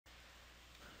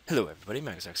Hello everybody,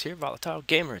 Xmx here, Volatile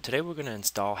Gamer. Today we're going to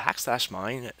install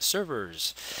hack/mine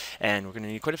servers, and we're going to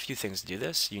need quite a few things to do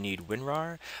this. You need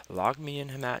WinRAR, LogMe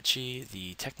and Hamachi,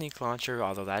 the Technique launcher,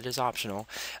 although that is optional.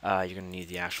 You're going to need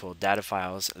the actual data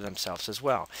files themselves as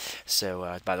well.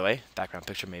 So, by the way, background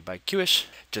picture made by Qish.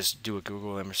 Just do a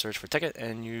Google image search for Ticket,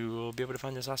 and you will be able to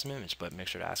find this awesome image, but make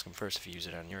sure to ask them first if you use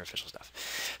it on your official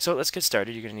stuff. So let's get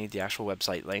started. You're going to need the actual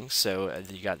website link. So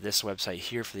you got this website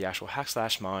here for the actual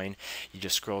hack/mine. You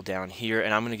just scroll down here,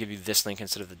 and I'm going to give you this link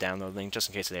instead of the download link just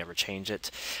in case they ever change it.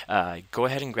 Go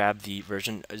ahead and grab the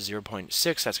version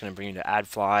 0.6. That's going to bring you to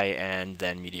AdFly and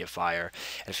then MediaFire.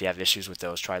 And if you have issues with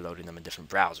those, try loading them in different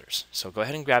browsers. So go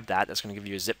ahead and grab that. That's going to give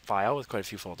you a zip file with quite a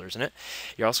few folders in it.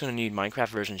 You're also going to need Minecraft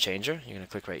version changer. You're going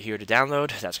to click right here to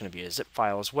download. That's going to be a zip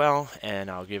file as well,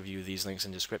 and I'll give you these links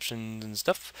in descriptions and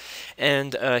stuff.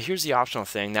 And here's the optional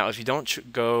thing. Now, if you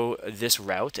don't go this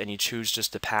route and you choose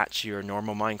just to patch your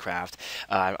normal Minecraft,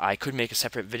 I could make a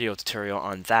separate video tutorial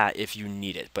on that if you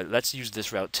need it, but let's use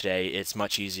this route today. It's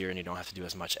much easier and you don't have to do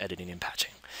as much editing and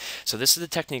patching. So this is the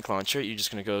Technique launcher. You're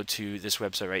just going to go to this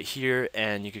website right here,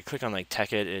 and you could click on like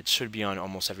Tekkit. It should be on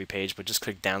almost every page, but just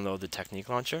click download the Technique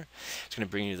launcher. It's going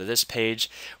to bring you to this page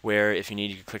where if you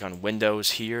need, you can click on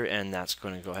Windows here, and that's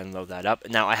going to go ahead and load that up.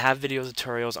 Now I have video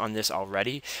tutorials on this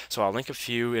already, so I'll link a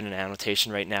few in an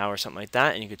annotation right now or something like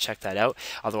that, and you can check that out.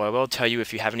 Although I will tell you,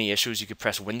 if you have any issues, you could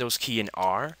press Windows key and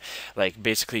R. Like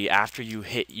basically after you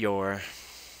hit your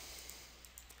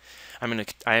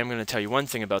I am gonna tell you one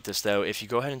thing about this though. If you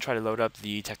go ahead and try to load up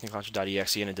the Technique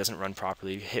launcher.exe and it doesn't run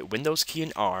properly, hit Windows key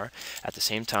and R at the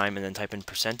same time, and then type in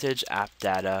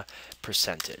 %appdata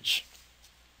 %.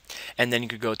 And then you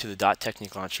could go to the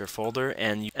 .technique launcher folder,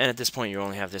 and at this point you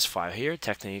only have this file here,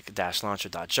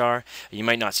 technique-launcher.jar. You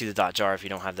might not see the .jar if you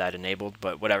don't have that enabled,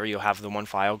 but whatever, you'll have the one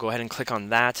file. Go ahead and click on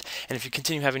that, and if you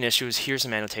continue having issues, here's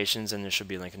some annotations, and there should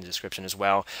be a link in the description as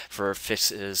well for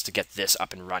fixes to get this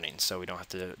up and running, so we don't have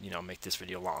to, make this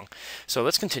video long. So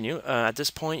let's continue. At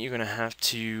this point, you're going to have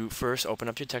to first open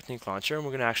up your Technique launcher, and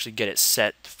we're going to actually get it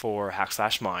set for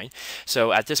hack/mine.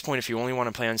 So at this point, if you only want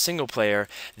to play on single player,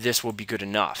 this will be good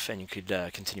enough, and you could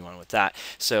continue on with that.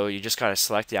 So you just got to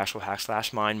select the actual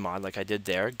hack/mine mod like I did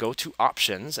there. Go to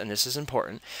options, and this is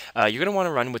important. You're going to want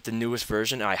to run with the newest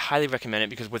version. I highly recommend it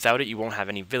because without it you won't have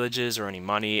any villages or any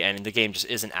money, and the game just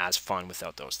isn't as fun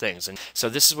without those things. And so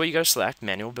this is what you got to select,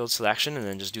 manual build selection, and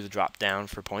then just do the drop down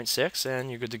for 0.6, and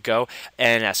you're good to go.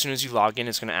 And as soon as you log in,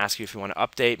 it's going to ask you if you want to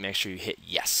update. Make sure you hit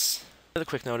yes. Another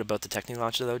quick note about the Technique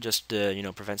launcher though, just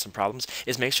to prevent some problems,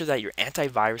 is make sure that your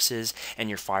antiviruses and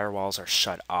your firewalls are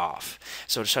shut off.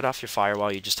 So to shut off your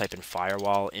firewall, you just type in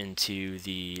firewall into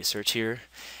the search here,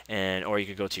 or you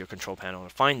could go to your control panel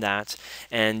and find that,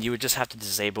 and you would just have to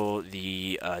disable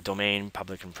the domain,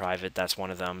 public and private. That's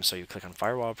one of them. So you click on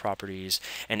firewall properties,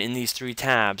 and in these three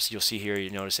tabs you'll see here, you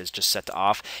notice it's just set to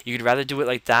off. You could rather do it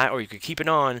like that, or you could keep it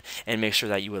on and make sure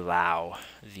that you allow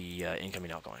the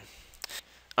incoming outgoing.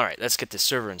 Alright, let's get this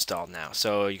server installed now.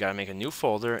 So you gotta make a new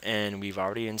folder, and we've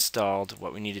already installed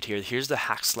what we needed here. Here's the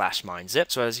hack/mine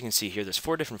zip. So as you can see here, there's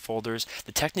 4 different folders.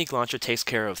 The Technique launcher takes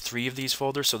care of 3 of these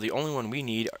folders, so the only one we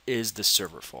need is the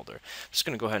server folder. I'm just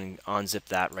gonna go ahead and unzip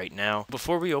that right now.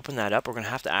 Before we open that up, we're gonna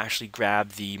have to actually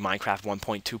grab the Minecraft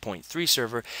 1.2.3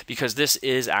 server, because this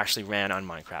is actually ran on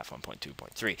Minecraft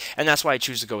 1.2.3, and that's why I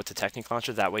choose to go with the Technique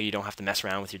launcher. That way you don't have to mess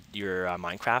around with your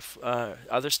Minecraft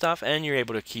other stuff, and you're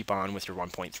able to keep on with your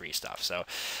 1.3 stuff. So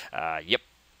yep,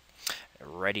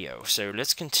 radio. So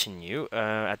let's continue.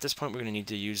 At this point we're going to need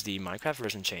to use the Minecraft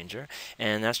version changer,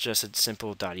 and that's just a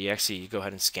simple .exe. You go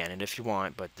ahead and scan it if you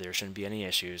want, but there shouldn't be any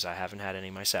issues. I haven't had any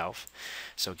myself.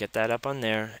 So get that up on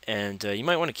there, and you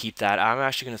might want to keep that. I'm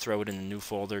actually going to throw it in the new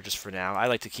folder just for now. I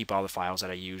like to keep all the files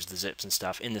that I use, the zips and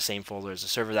stuff, in the same folder as the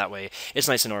server. That way it's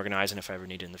nice and organized, and if I ever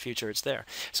need it in the future, it's there.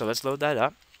 So let's load that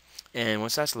up. And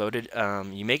once that's loaded,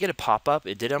 you may get a pop-up.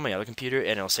 It did on my other computer,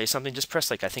 and it'll say something. Just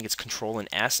press, I think it's Control and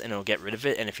S, and it'll get rid of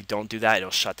it. And if you don't do that, it'll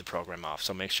shut the program off.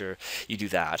 So make sure you do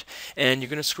that. And you're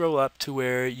going to scroll up to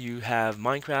where you have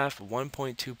Minecraft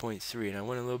 1.2.3, and I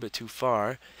went a little bit too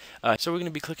far. So we're going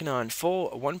to be clicking on full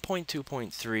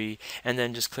 1.2.3, and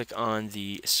then just click on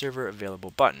the server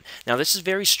available button. Now this is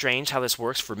very strange how this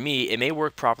works for me. It may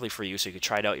work properly for you, so you could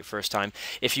try it out your first time.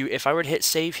 If I were to hit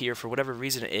save here, for whatever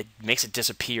reason, it makes it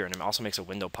disappear, and it also makes a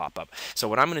window pop up. So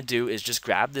what I'm going to do is just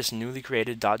grab this newly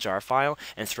created .jar file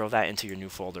and throw that into your new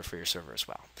folder for your server as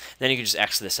well. Then you can just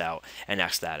X this out and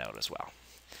X that out as well.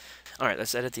 Alright,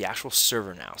 let's edit the actual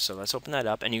server now. So let's open that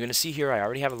up, and you're going to see here I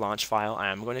already have a launch file.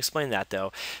 I'm going to explain that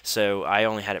though, so I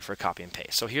only had it for copy and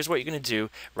paste. So here's what you're going to do.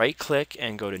 Right click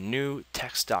and go to new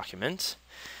text document,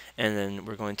 and then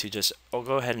we're going to just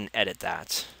go ahead and edit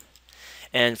that.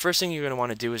 And first thing you're going to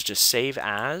want to do is just save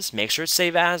as. Make sure it's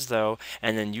save as though,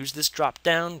 and then use this drop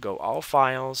down, go all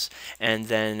files, and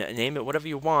then name it whatever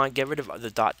you want. Get rid of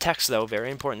the .text though.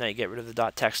 Very important that you get rid of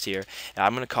the .text here.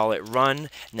 I'm going to call it run.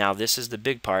 Now this is the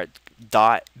big part.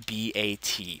 .bat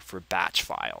for batch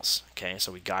files. Okay,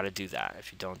 so we got to do that.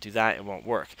 If you don't do that, it won't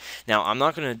work. Now I'm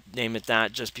not going to name it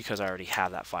that just because I already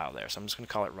have that file there. So I'm just going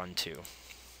to call it run2.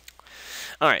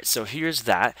 Alright, so here's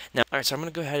that. Now, alright, so I'm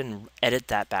going to go ahead and edit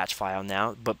that batch file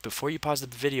now, but before you pause the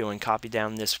video and copy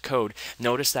down this code,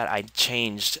 notice that I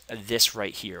changed this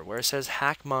right here. Where it says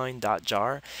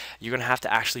hackmine.jar, you're going to have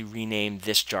to actually rename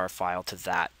this jar file to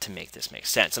that to make this make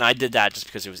sense. And I did that just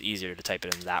because it was easier to type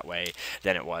it in that way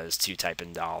than it was to type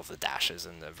in all the dashes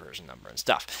and the version number and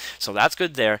stuff. So that's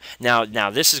good there. Now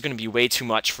this is going to be way too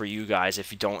much for you guys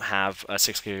if you don't have a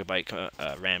 6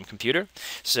 GB RAM computer.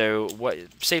 So what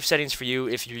safe settings for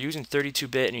you, if you're using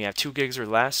 32-bit and you have 2 gigs or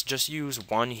less, just use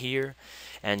 1 here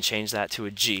and change that to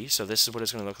a G. So this is what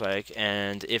it's going to look like.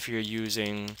 And if you're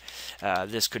using,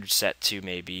 this could set to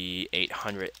maybe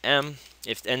 800M.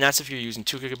 And that's if you're using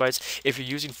 2 gigabytes. If you're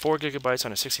using 4 gigabytes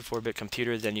on a 64-bit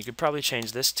computer, then you could probably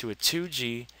change this to a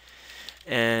 2G,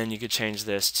 and you could change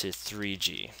this to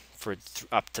 3G. For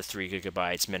up to 3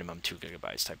 gigabytes, minimum 2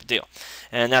 gigabytes type of deal.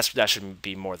 And that should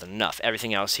be more than enough.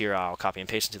 Everything else here I'll copy and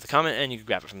paste into the comment and you can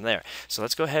grab it from there. So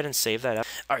let's go ahead and save that up.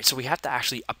 Alright, so we have to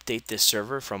actually update this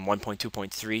server from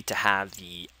 1.2.3 to have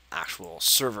the actual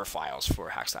server files for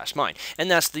hack/mine. And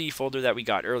that's the folder that we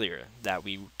got earlier that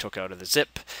we took out of the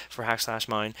zip for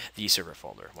hack/mine, the server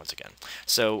folder once again.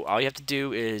 So all you have to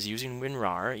do is using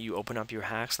WinRAR, you open up your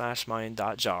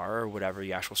hack/mine.jar or whatever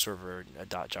the actual server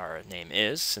 .jar name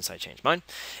is, since I changed mine,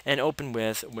 and open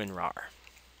with WinRAR.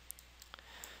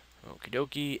 Okie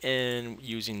dokie, and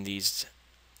using this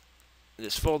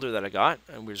folder that I got,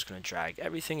 and we're just going to drag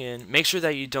everything in. Make sure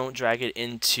that you don't drag it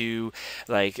into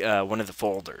like one of the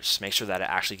folders. Make sure that it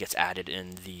actually gets added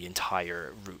in the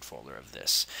entire root folder of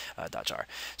this .jar.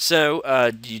 So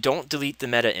you don't delete the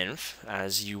meta-inf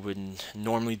as you would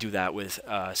normally do that with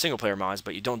single player mods,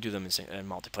 but you don't do them in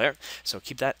multiplayer. So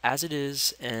keep that as it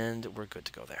is and we're good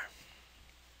to go there.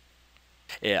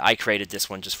 I created this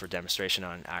one just for demonstration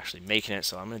on actually making it,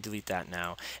 so I'm going to delete that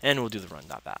now and we'll do the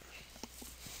run.bat.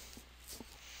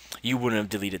 You wouldn't have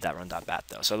deleted that run.bat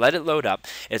though. So let it load up.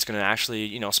 It's going to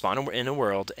actually, spawn in a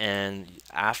world, and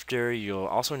after you'll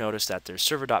also notice that there's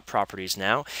server.properties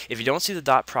now. If you don't see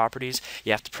the .properties,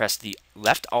 you have to press the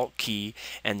left Alt key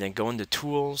and then go into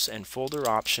Tools and Folder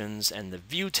Options and the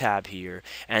View tab here,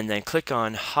 and then click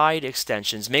on Hide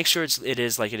Extensions. Make sure it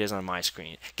is like it is on my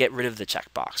screen. Get rid of the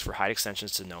checkbox for Hide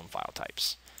Extensions to known file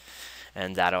types,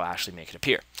 and that'll actually make it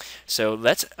appear. So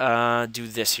let's do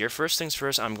this here. First things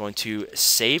first, I'm going to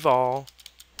save all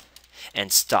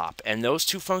and stop. And those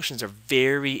two functions are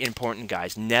very important,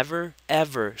 guys. Never,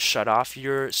 ever shut off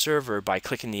your server by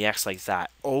clicking the X like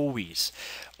that. Always,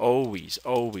 always,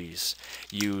 always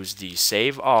use the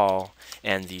save all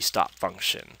and the stop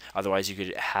function. Otherwise, you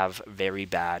could have very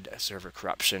bad server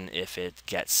corruption if it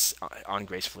gets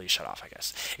ungracefully shut off, I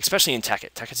guess. Especially in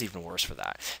Tekkit. Tekkit's even worse for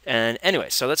that. And anyway,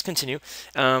 so let's continue.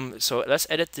 So let's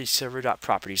edit the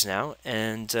server.properties now.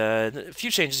 And a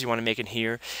few changes you want to make in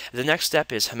here. The next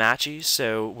step is Hamachi.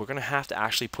 So we're going to have to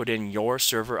actually put in your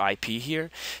server IP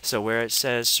here. So where it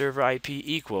says server IP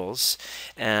equals,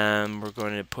 we're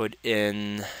going to put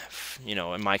in,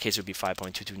 in my case it would be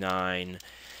 5.229.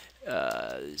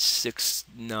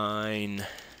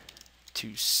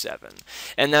 6927,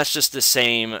 and that's just the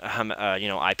same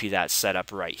IP that's set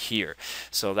up right here.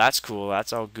 So that's cool.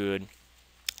 That's all good.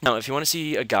 Now, if you want to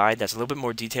see a guide that's a little bit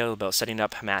more detailed about setting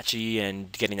up Hamachi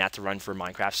and getting that to run for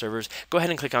Minecraft servers, go ahead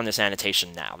and click on this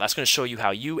annotation now. That's going to show you how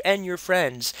you and your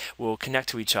friends will connect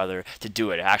to each other to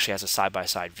do it. It actually has a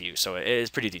side-by-side view, so it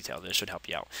is pretty detailed. It should help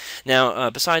you out.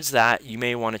 Now, besides that, you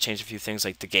may want to change a few things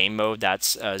like the game mode.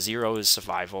 That's 0 is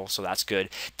survival, so that's good.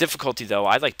 Difficulty, though,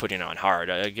 I like putting it on hard.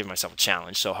 I give myself a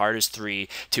challenge. So hard is 3,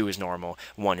 2 is normal,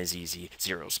 1 is easy,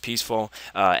 0 is peaceful.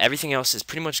 Everything else is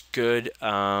pretty much good.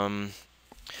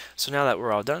 So now that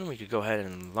we're all done, we could go ahead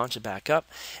and launch it back up,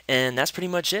 and that's pretty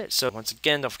much it. So once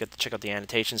again, don't forget to check out the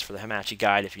annotations for the Hamachi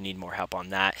guide if you need more help on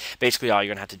that. Basically, all you're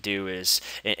going to have to do is,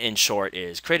 in short,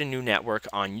 is create a new network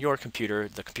on your computer,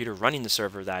 the computer running the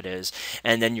server, that is,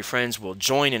 and then your friends will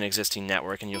join an existing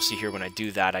network, and you'll see here when I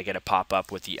do that, I get a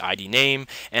pop-up with the ID name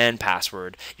and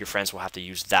password. Your friends will have to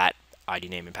use that ID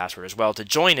name and password as well to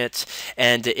join it,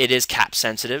 and it is cap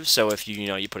sensitive. So if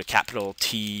you put a capital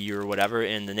T or whatever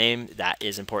in the name, that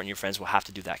is important. Your friends will have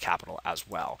to do that capital as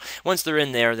well. Once they're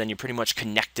in there, then you're pretty much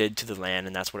connected to the LAN,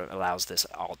 and that's what allows this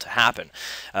all to happen.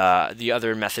 The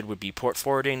other method would be port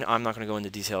forwarding. I'm not going to go into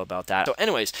detail about that. So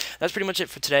anyways, that's pretty much it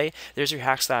for today. There's your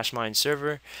hack/mine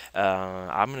server.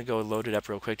 I'm going to go load it up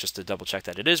real quick just to double check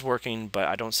that it is working, but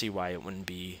I don't see why it wouldn't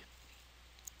be.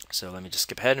 So let me just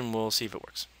skip ahead and we'll see if it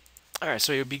works. Alright,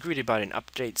 so you'll be greeted by an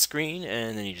update screen,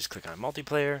 and then you just click on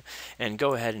multiplayer and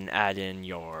go ahead and add in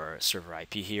your server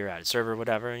IP here, add server,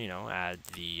 whatever, add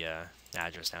the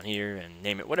address down here and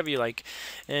name it whatever you like,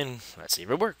 and let's see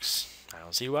if it works. I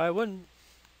don't see why it wouldn't,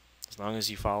 as long as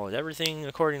you followed everything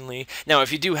accordingly. Now,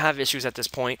 if you do have issues at this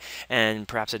point, and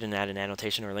perhaps I didn't add an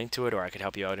annotation or a link to it, or I could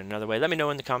help you out in another way, let me know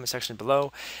in the comment section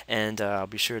below, and I'll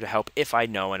be sure to help if I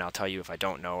know, and I'll tell you if I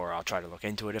don't know, or I'll try to look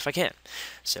into it if I can.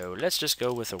 So let's just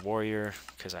go with a warrior,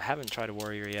 because I haven't tried a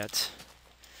warrior yet.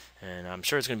 And I'm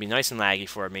sure it's going to be nice and laggy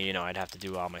for me. I'd have to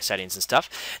do all my settings and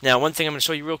stuff. Now, one thing I'm going to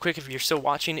show you real quick if you're still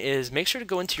watching is make sure to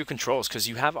go into your controls, because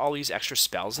you have all these extra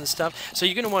spells and stuff. So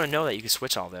you're going to want to know that you can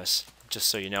switch all this, just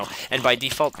so you know. And by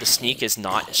default, the sneak is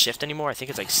not shift anymore. I think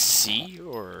it's like C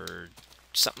or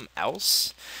something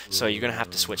else. So you're going to have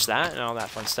to switch that and all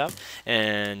that fun stuff.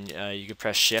 And you can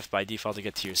press shift by default to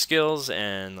get to your skills,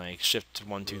 and like shift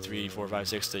 1, 2, 3, 4, 5,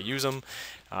 6 to use them.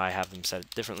 I have them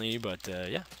set differently, but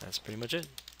yeah, that's pretty much it.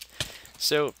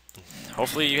 So,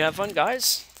 hopefully you have fun,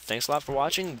 guys. Thanks a lot for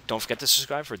watching. Don't forget to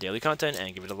subscribe for daily content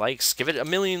and give it a likes. Give it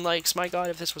 1,000,000 likes. My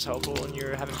God, if this was helpful and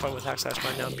you're having fun with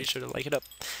hack/mine now, be sure to like it up.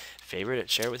 Favorite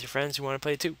it, share it with your friends who want to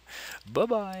play it too.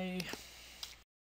 Bye-bye.